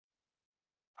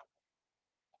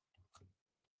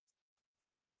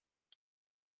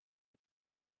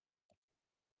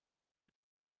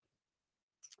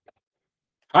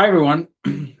Hi, everyone.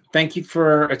 Thank you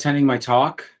for attending my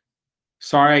talk.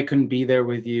 Sorry I couldn't be there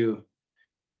with you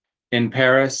in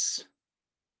Paris.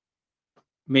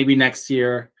 Maybe next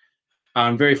year.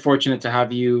 I'm very fortunate to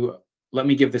have you let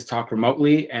me give this talk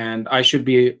remotely, and I should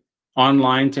be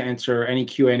online to answer any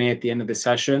Q&A at the end of the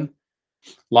session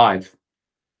live.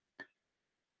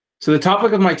 So the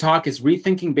topic of my talk is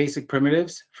rethinking basic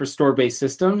primitives for store-based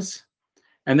systems.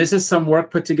 And this is some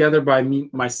work put together by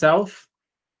myself,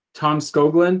 Tom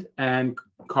Skoglund, and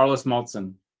Carlos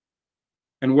Maltzen.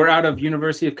 And we're out of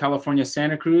University of California,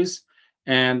 Santa Cruz,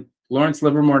 and Lawrence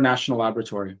Livermore National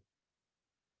Laboratory.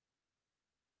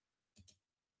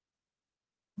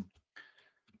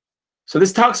 So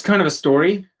this talk's kind of a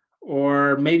story,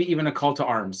 or maybe even a call to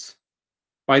arms.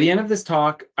 By the end of this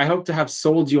talk, I hope to have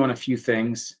sold you on a few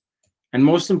things, and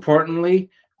most importantly,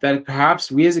 that perhaps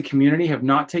we as a community have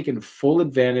not taken full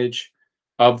advantage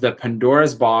of the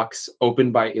Pandora's box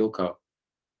opened by ILCO.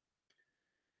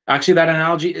 Actually, that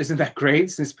analogy isn't that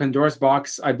great, since Pandora's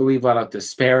box, I believe, let out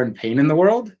despair and pain in the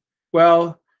world.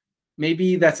 Well,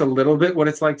 maybe that's a little bit what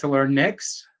it's like to learn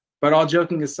Nix, but all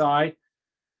joking aside,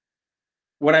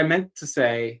 what I meant to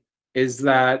say is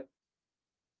that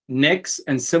Nix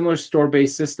and similar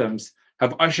store-based systems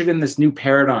have ushered in this new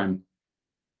paradigm,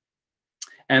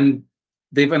 and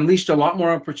they've unleashed a lot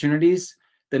more opportunities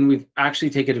than we've actually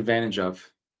taken advantage of.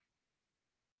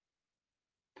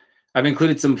 I've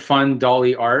included some fun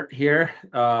dolly art here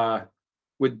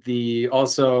with the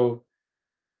also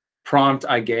prompt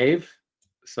I gave.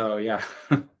 So yeah.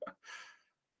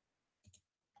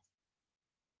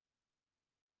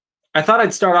 I thought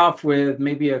I'd start off with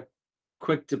maybe a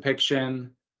quick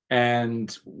depiction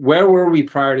and where were we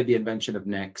prior to the invention of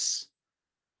Nix?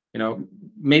 You know,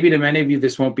 maybe to many of you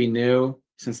this won't be new,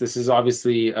 since this is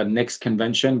obviously a Nix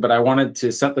convention, but I wanted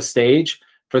to set the stage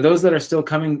for those that are still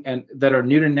coming and that are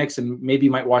new to Nix and maybe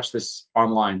might watch this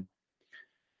online.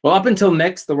 Well, up until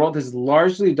Nix, the world has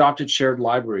largely adopted shared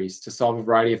libraries to solve a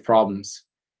variety of problems.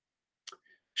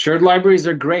 Shared libraries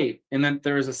are great in that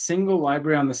there is a single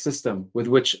library on the system with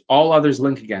which all others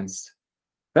link against.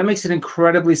 That makes it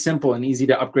incredibly simple and easy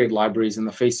to upgrade libraries in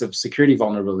the face of security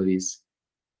vulnerabilities.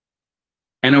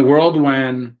 In a world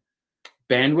when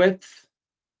bandwidth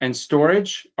and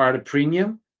storage are at a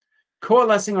premium,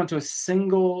 coalescing onto a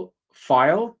single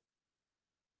file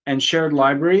and shared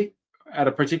library at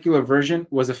a particular version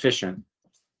was efficient.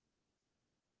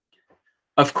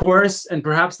 Of course, and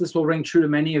perhaps this will ring true to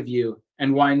many of you,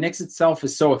 and why Nix itself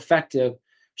is so effective,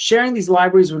 sharing these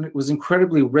libraries was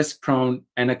incredibly risk-prone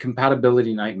and a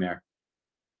compatibility nightmare.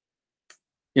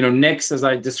 You know, Nix, as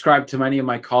I described to many of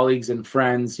my colleagues and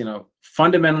friends, you know,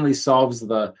 fundamentally solves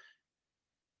the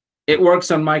it works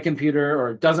on my computer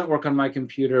or it doesn't work on my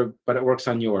computer, but it works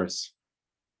on yours.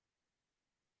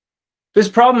 This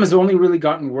problem has only really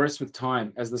gotten worse with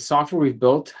time as the software we've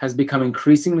built has become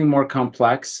increasingly more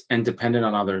complex and dependent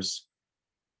on others.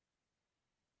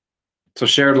 So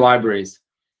shared libraries.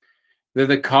 They're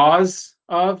the cause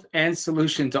of and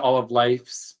solution to all of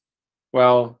life's,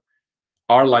 well,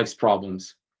 our life's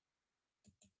problems.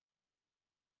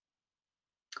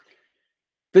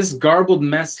 This garbled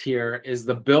mess here is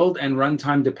the build and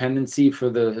runtime dependency for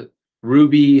the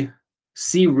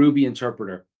C Ruby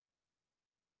interpreter.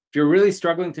 If you're really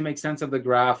struggling to make sense of the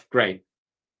graph, great.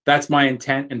 That's my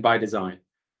intent and by design.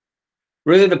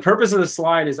 Really, the purpose of the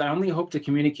slide is I only hope to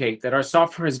communicate that our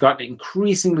software has gotten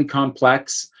increasingly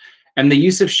complex and the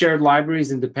use of shared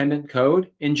libraries and dependent code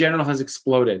in general has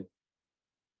exploded.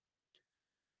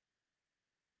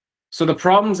 So the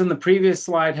problems in the previous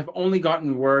slide have only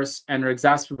gotten worse and are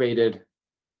exacerbated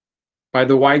by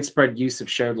the widespread use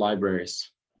of shared libraries.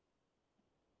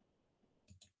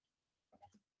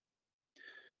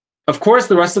 Of course,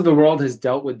 the rest of the world has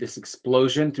dealt with this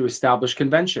explosion through established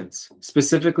conventions,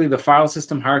 specifically the file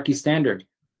system hierarchy standard.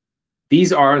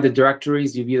 These are the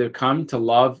directories you've either come to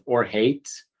love or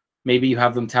hate. Maybe you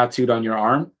have them tattooed on your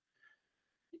arm.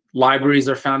 Libraries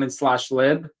are found in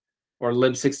 /lib or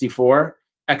lib64,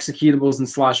 executables in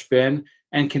 /bin,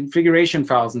 and configuration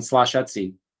files in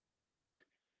 /etc.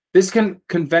 This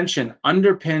convention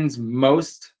underpins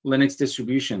most Linux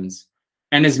distributions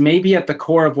and is maybe at the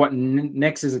core of what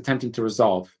Nix is attempting to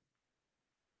resolve.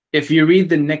 If you read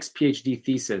the Nix PhD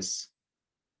thesis,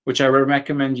 which I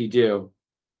recommend you do,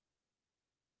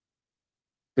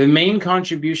 the main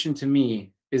contribution to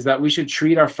me is that we should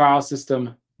treat our file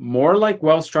system more like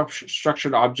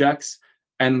well-structured objects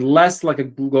and less like a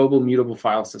global mutable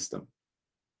file system.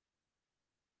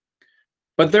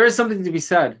 But there is something to be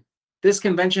said. This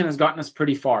convention has gotten us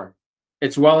pretty far.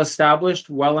 It's well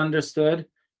established, well understood,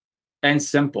 and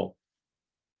simple.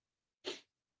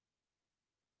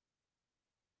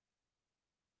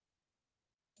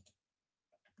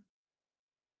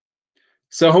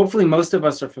 So hopefully most of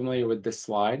us are familiar with this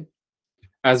slide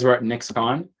as we're at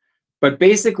NixCon. But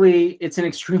basically, it's an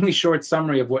extremely short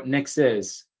summary of what Nix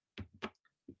is.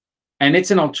 And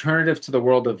it's an alternative to the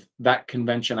world of that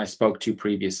convention I spoke to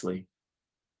previously.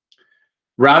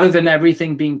 Rather than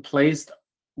everything being placed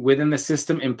within the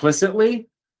system implicitly,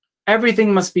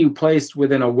 everything must be placed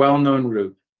within a well-known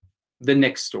root, the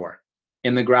Nix store,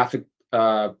 in the graphic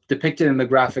depicted in the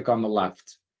graphic on the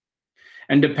left.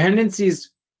 And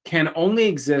dependencies can only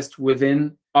exist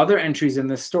within other entries in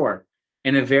this store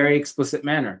in a very explicit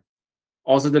manner,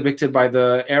 also depicted by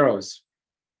the arrows.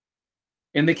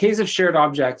 In the case of shared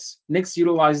objects, Nix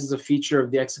utilizes a feature of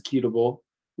the executable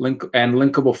and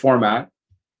linkable format,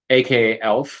 aka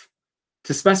ELF,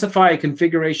 to specify a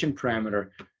configuration parameter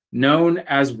known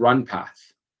as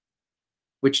runPath,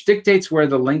 which dictates where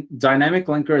the dynamic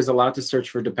linker is allowed to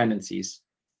search for dependencies.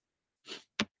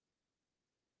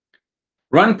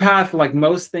 RunPath, like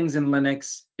most things in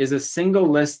Linux, is a single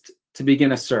list to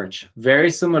begin a search, very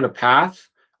similar to path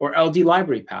or LD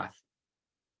library path.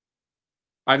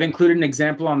 I've included an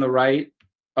example on the right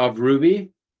of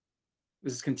Ruby.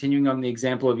 This is continuing on the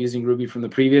example of using Ruby from the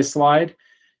previous slide.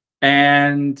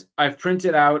 And I've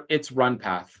printed out its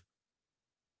RunPath.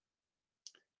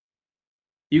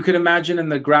 You could imagine in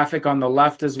the graphic on the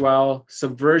left as well,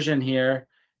 Subversion here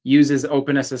uses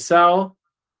OpenSSL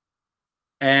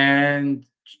and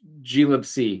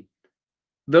glibc.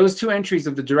 Those two entries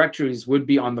of the directories would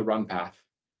be on the RunPath,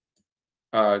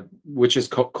 which is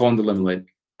colon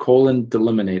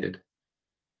delimited.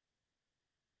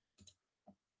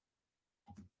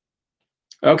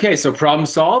 Okay, so problem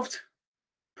solved.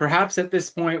 Perhaps at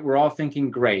this point, we're all thinking,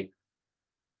 great.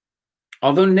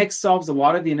 Although Nix solves a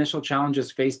lot of the initial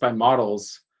challenges faced by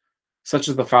models, such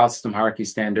as the file system hierarchy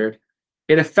standard,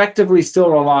 it effectively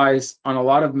still relies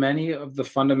on many of the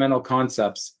fundamental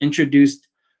concepts introduced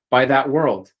by that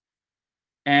world,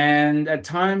 and at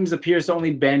times appears to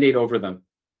only band-aid over them.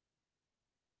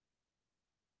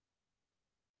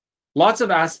 Lots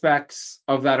of aspects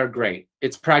of that are great.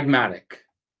 It's pragmatic.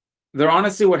 They're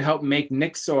honestly what helped make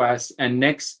NixOS and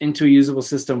Nix into a usable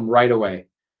system right away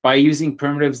by using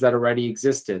primitives that already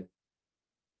existed.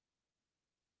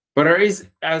 But as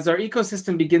our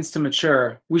ecosystem begins to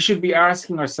mature, we should be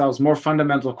asking ourselves more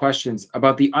fundamental questions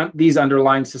about these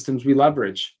underlying systems we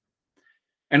leverage,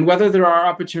 and whether there are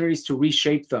opportunities to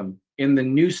reshape them in the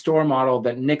new store model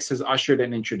that Nix has ushered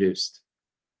and introduced.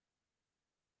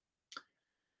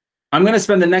 I'm going to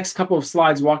spend the next couple of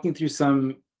slides walking through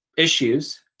some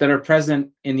issues that are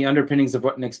present in the underpinnings of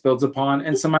what Nix builds upon,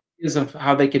 and some ideas of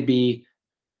how they could be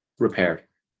repaired.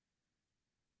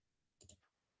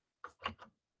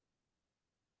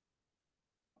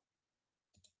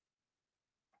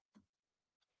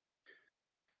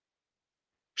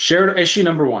 Shared issue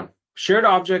number one. Shared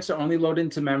objects are only loaded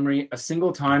into memory a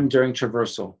single time during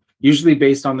traversal, usually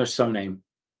based on their SO name.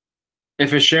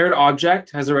 If a shared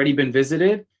object has already been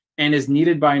visited and is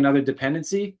needed by another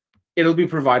dependency, it'll be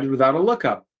provided without a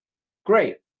lookup.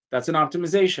 Great, that's an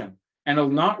optimization. And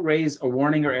it'll not raise a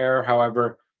warning or error,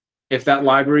 however, if that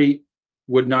library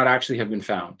would not actually have been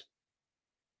found.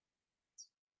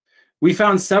 We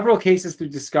found several cases through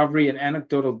discovery and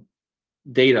anecdotal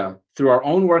data through our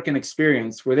own work and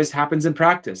experience where this happens in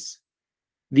practice.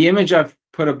 The image I've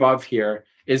put above here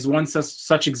is one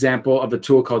such example of a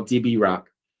tool called dbwrap.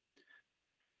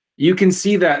 You can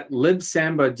see that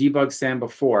libsamba debug samba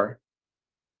 4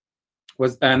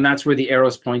 was, and that's where the arrow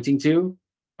is pointing to,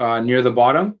 near the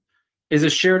bottom, is a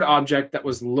shared object that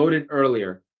was loaded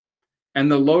earlier.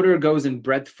 And the loader goes in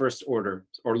breadth first order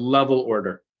or level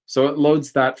order. So it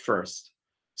loads that first.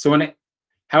 So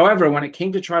however, when it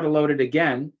came to try to load it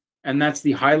again, and that's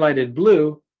the highlighted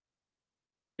blue,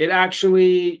 it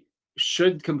actually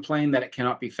should complain that it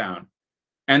cannot be found.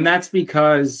 And that's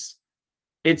because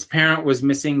its parent was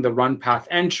missing the RunPath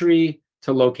entry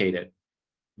to locate it.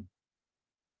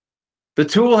 The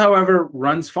tool, however,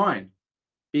 runs fine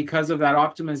because of that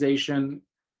optimization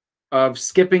of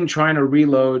skipping trying to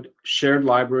reload shared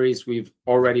libraries we've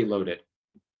already loaded.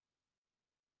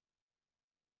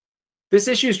 This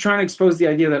issue is trying to expose the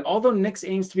idea that although Nix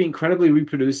aims to be incredibly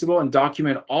reproducible and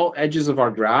document all edges of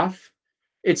our graph,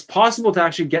 it's possible to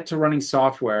actually get to running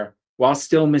software while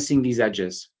still missing these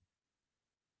edges.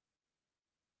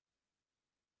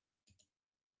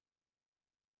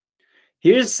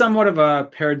 Here's somewhat of a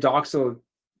paradoxical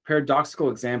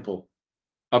example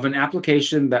of an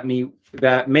application that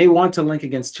may want to link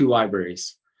against two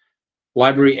libraries,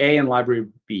 library A and library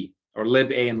B, or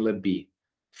lib A and lib B,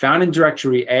 found in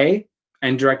directory A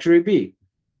and directory B,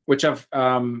 which I've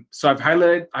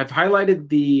highlighted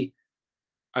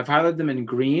them in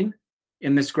green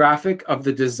in this graphic of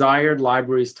the desired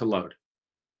libraries to load.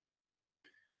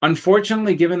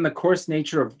 Unfortunately, given the coarse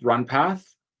nature of run path,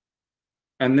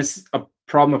 and this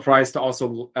problem applies to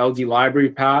also LD library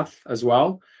path as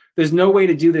well, there's no way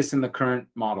to do this in the current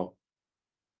model.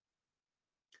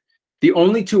 The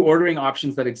only two ordering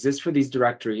options that exist for these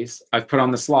directories I've put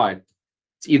on the slide.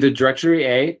 It's either directory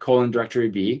A : directory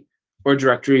B, or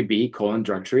directory B :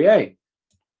 directory A.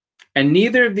 And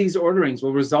neither of these orderings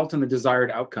will result in the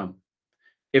desired outcome.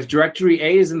 If directory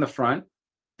A is in the front,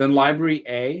 then library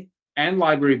A and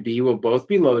library B will both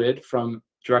be loaded from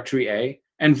directory A,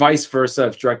 and vice versa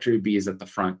if directory B is at the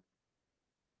front.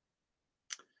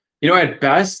 At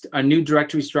best, a new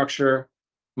directory structure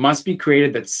must be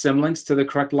created that symlinks to the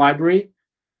correct library,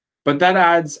 but that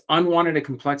adds unwanted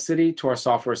complexity to our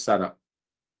software setup.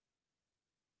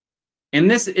 In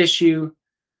this issue,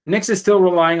 Nix is still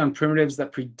relying on primitives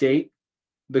that predate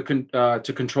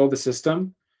to control the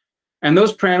system, and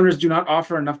those parameters do not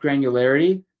offer enough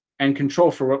granularity and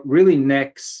control for what really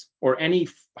Nix or any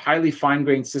highly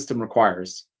fine-grained system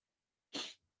requires.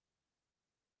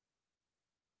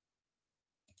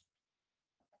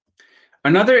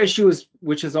 Another issue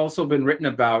which has also been written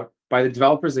about by the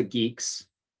developers at Geeks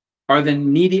are the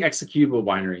needy executable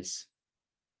binaries.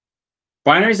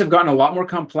 Binaries have gotten a lot more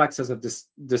complex, as I've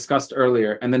discussed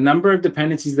earlier, and the number of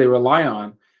dependencies they rely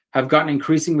on have gotten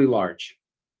increasingly large.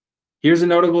 Here's a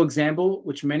notable example,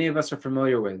 which many of us are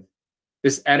familiar with.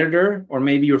 This editor, or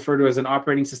maybe referred to as an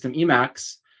operating system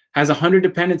Emacs, has 100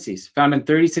 dependencies found in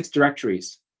 36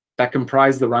 directories that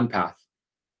comprise the run path.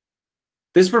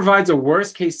 This provides a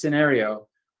worst-case scenario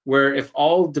where if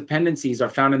all dependencies are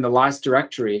found in the last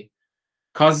directory,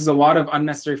 causes a lot of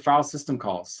unnecessary file system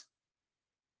calls.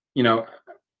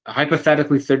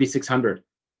 Hypothetically 3,600,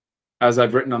 as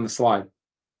I've written on the slide.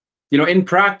 In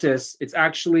practice, it's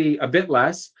actually a bit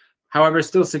less, however,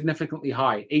 still significantly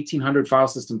high, 1,800 file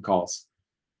system calls,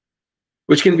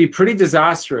 which can be pretty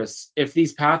disastrous if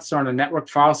these paths are on a networked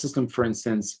file system, for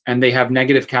instance, and they have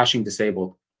negative caching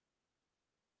disabled.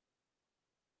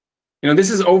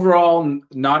 This is overall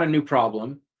not a new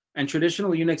problem, and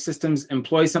traditional Unix systems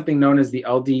employ something known as the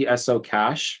LDSO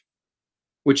cache,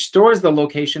 which stores the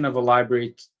location of a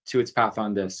library to its path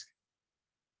on disk.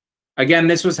 Again,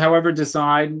 this was, however,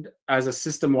 designed as a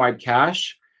system-wide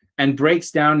cache and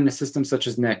breaks down in a system such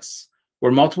as Nix,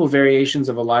 where multiple variations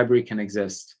of a library can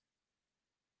exist.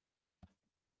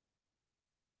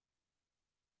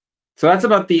 So that's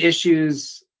about the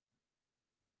issues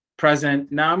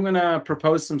present. Now I'm going to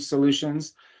propose some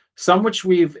solutions, some which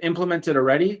we've implemented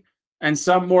already, and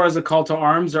some more as a call to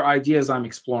arms or ideas I'm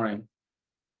exploring.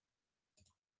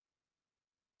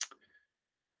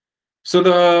 So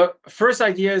the first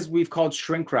idea is we've called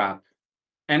Shrinkwrap,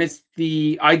 and it's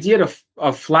the idea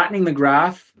of flattening the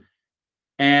graph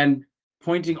and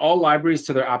pointing all libraries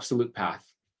to their absolute path.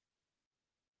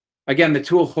 Again, the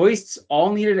tool hoists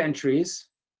all needed entries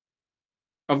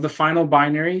of the final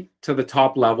binary to the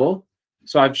top level.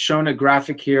 So I've shown a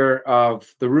graphic here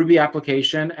of the Ruby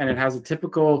application, and it has a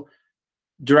typical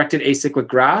directed acyclic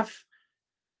graph.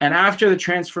 And after the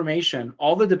transformation,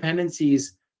 all the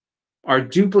dependencies are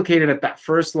duplicated at that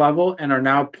first level and are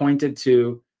now pointed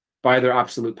to by their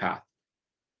absolute path.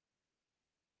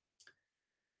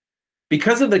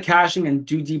 Because of the caching and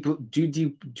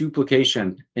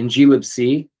duplication in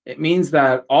glibc, it means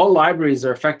that all libraries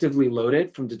are effectively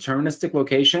loaded from deterministic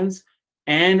locations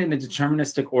and in a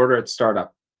deterministic order at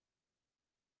startup.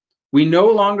 We no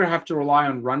longer have to rely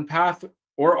on runpath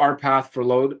or rpath for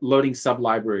loading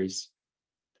sublibraries,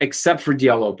 except for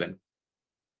dlopen.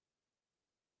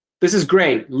 This is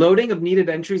great. Loading of needed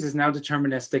entries is now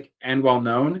deterministic and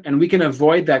well-known, and we can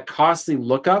avoid that costly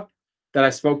lookup that I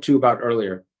spoke to about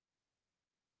earlier.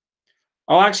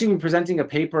 I'll actually be presenting a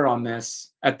paper on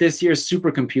this at this year's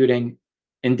Supercomputing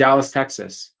in Dallas,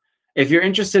 Texas. If you're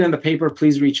interested in the paper,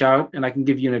 please reach out and I can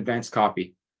give you an advanced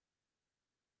copy.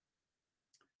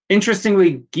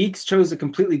 Interestingly, Geeks chose a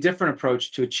completely different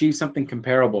approach to achieve something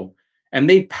comparable, and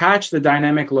they patched the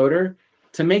dynamic loader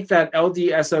to make that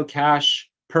LDSO cache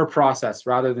per process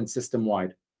rather than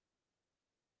system-wide.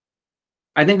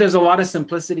 I think there's a lot of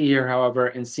simplicity here, however,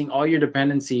 in seeing all your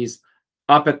dependencies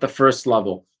up at the first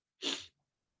level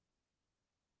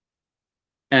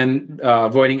and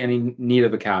avoiding any need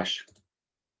of a cache.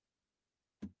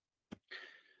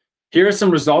 Here are some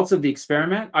results of the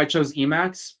experiment. I chose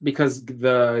Emacs because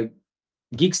the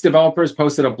Geeks developers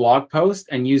posted a blog post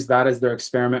and used that as their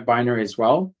experiment binary as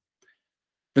well.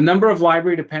 The number of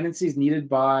library dependencies needed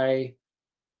by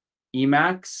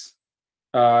Emacs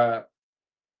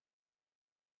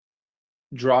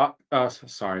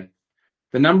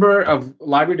The number of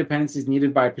library dependencies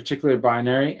needed by a particular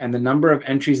binary and the number of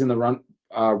entries in the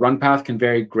run path can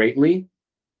vary greatly.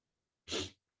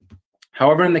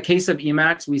 However, in the case of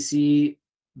Emacs, we see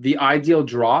the ideal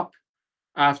drop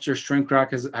after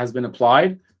Shrinkwrap has been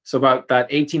applied. So about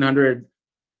that 1800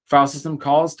 file system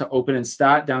calls to open and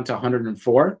stat down to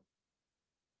 104.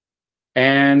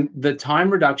 And the time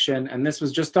reduction, and this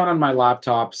was just done on my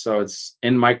laptop, so it's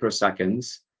in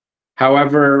microseconds.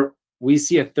 However, we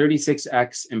see a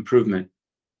 36x improvement.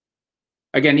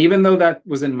 Again, even though that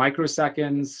was in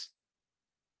microseconds,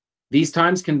 these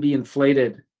times can be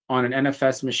inflated on an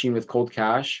NFS machine with cold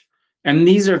cache. And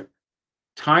these are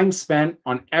time spent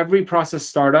on every process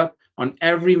startup, on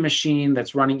every machine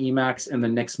that's running Emacs in the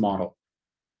Nix model.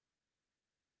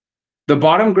 The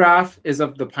bottom graph is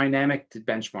of the Pynamic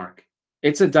benchmark.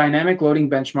 It's a dynamic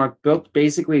loading benchmark built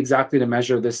basically exactly to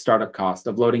measure this startup cost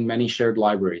of loading many shared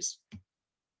libraries.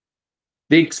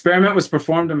 The experiment was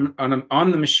performed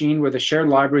on the machine where the shared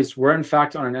libraries were in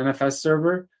fact on an NFS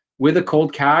server with a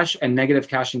cold cache and negative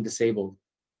caching disabled.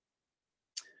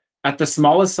 At the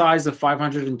smallest size of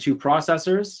 502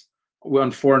 processors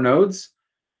on 4 nodes,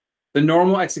 the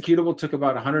normal executable took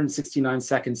about 169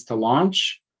 seconds to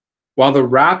launch, while the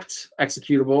wrapped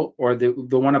executable, or the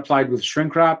one applied with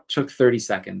Shrinkwrap, took 30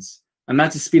 seconds. And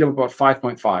that's a speed of about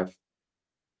 5.5.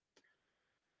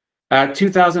 At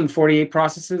 2048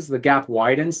 processes, the gap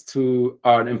widens to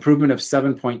an improvement of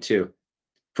 7.2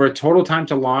 for a total time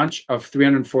to launch of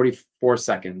 344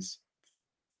 seconds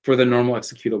for the normal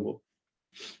executable.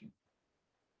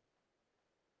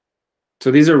 So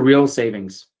these are real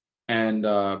savings and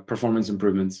performance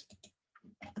improvements.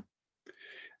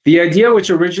 The idea,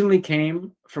 which originally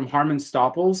came from Harman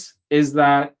Stoppels, is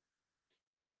that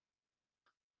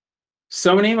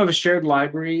so-name of a shared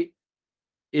library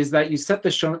is that you set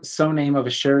the so-name of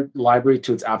a shared library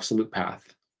to its absolute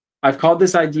path. I've called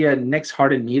this idea Nix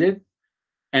hard and needed,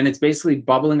 and it's basically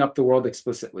bubbling up the world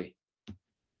explicitly.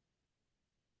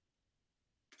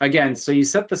 Again, so you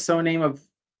set the so-name of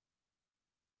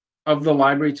the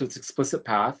library to its explicit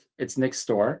path, its Nix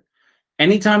store.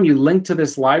 Anytime you link to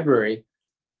this library,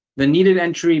 the needed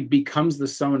entry becomes the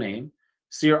so-name.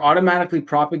 So you're automatically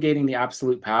propagating the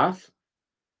absolute path.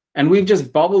 And we've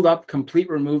just bubbled up complete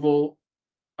removal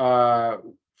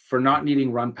for not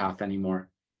needing run path anymore.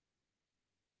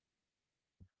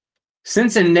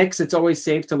 Since in Nix, it's always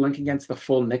safe to link against the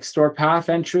full Nix store path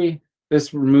entry,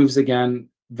 this removes, again,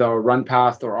 the run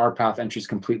path or R path entries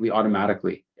completely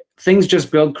automatically. Things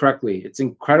just build correctly. It's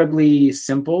incredibly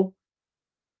simple,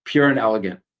 pure and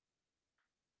elegant.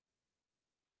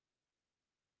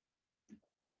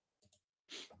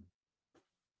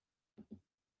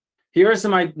 Here are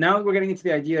some, now that we're getting into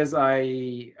the ideas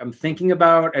I am thinking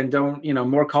about and don't,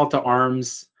 more call to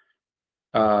arms,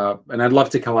 and I'd love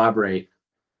to collaborate.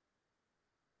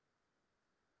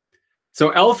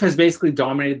 So ELF has basically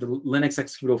dominated the Linux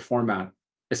executable format,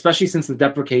 especially since the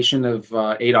deprecation of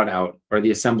a.out, or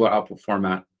the assembler output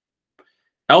format.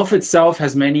 ELF itself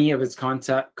has many of its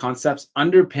concepts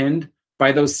underpinned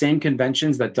by those same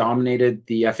conventions that dominated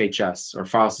the FHS, or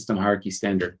file system hierarchy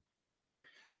standard.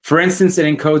 For instance, it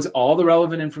encodes all the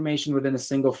relevant information within a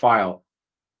single file.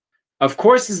 Of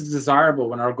course, this is desirable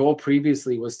when our goal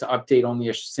previously was to update only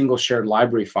a single shared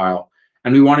library file,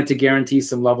 and we wanted to guarantee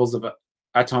some levels of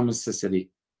atomicity.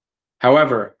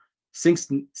 However,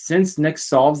 since Nix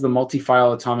solves the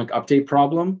multi-file atomic update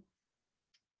problem,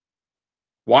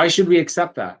 why should we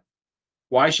accept that?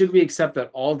 Why should we accept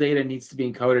that all data needs to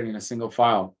be encoded in a single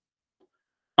file?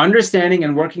 Understanding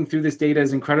and working through this data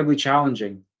is incredibly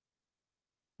challenging.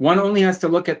 One only has to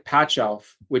look at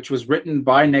PatchElf, which was written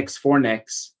by Nix for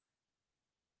Nix,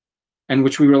 and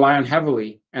which we rely on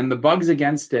heavily, and the bugs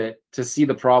against it to see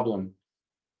the problem.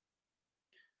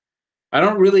 I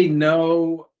don't really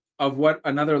know of what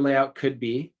another layout could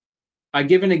be. I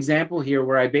give an example here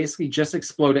where I basically just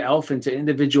explode ELF into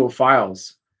individual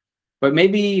files, but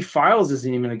maybe files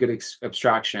isn't even a good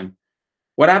abstraction.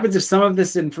 What happens if some of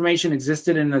this information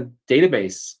existed in a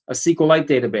database, a SQLite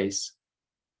database?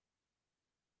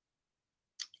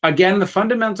 Again, the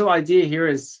fundamental idea here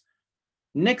is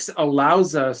Nix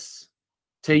allows us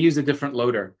to use a different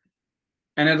loader.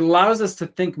 And it allows us to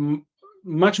think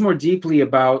much more deeply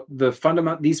about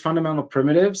these fundamental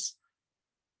primitives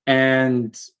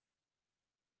and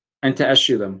to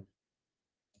eschew them.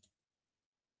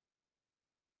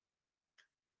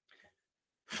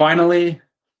 Finally,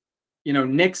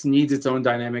 Nix needs its own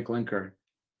dynamic linker.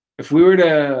 If we were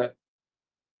to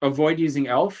avoid using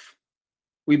ELF,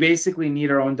 we basically need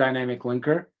our own dynamic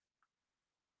linker.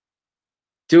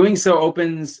 Doing so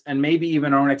opens, and maybe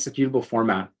even our own executable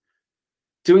format.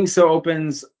 Doing so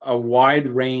opens a wide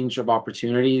range of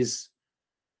opportunities,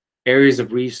 areas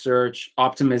of research,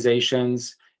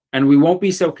 optimizations, and we won't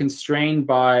be so constrained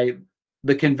by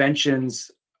the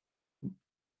conventions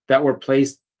that were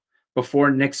placed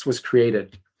before Nix was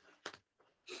created.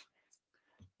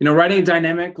 Writing a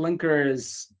dynamic linker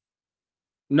is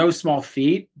no small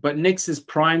feat, but Nix is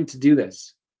primed to do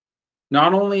this.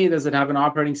 Not only does it have an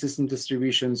operating system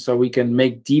distribution so we can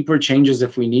make deeper changes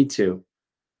if we need to,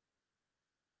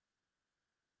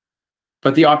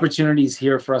 but the opportunity is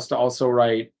here for us to also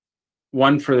write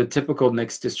one for the typical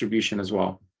Nix distribution as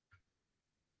well.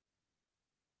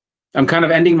 I'm kind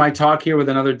of ending my talk here with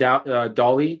another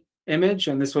Dolly image,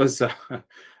 and this was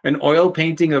an oil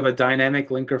painting of a dynamic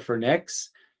linker for Nix.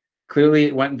 Clearly,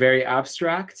 it went very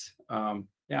abstract.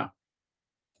 Yeah.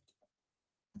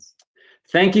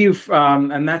 Thank you,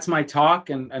 and that's my talk,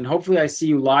 and hopefully I see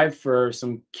you live for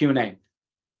some Q&A.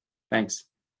 Thanks.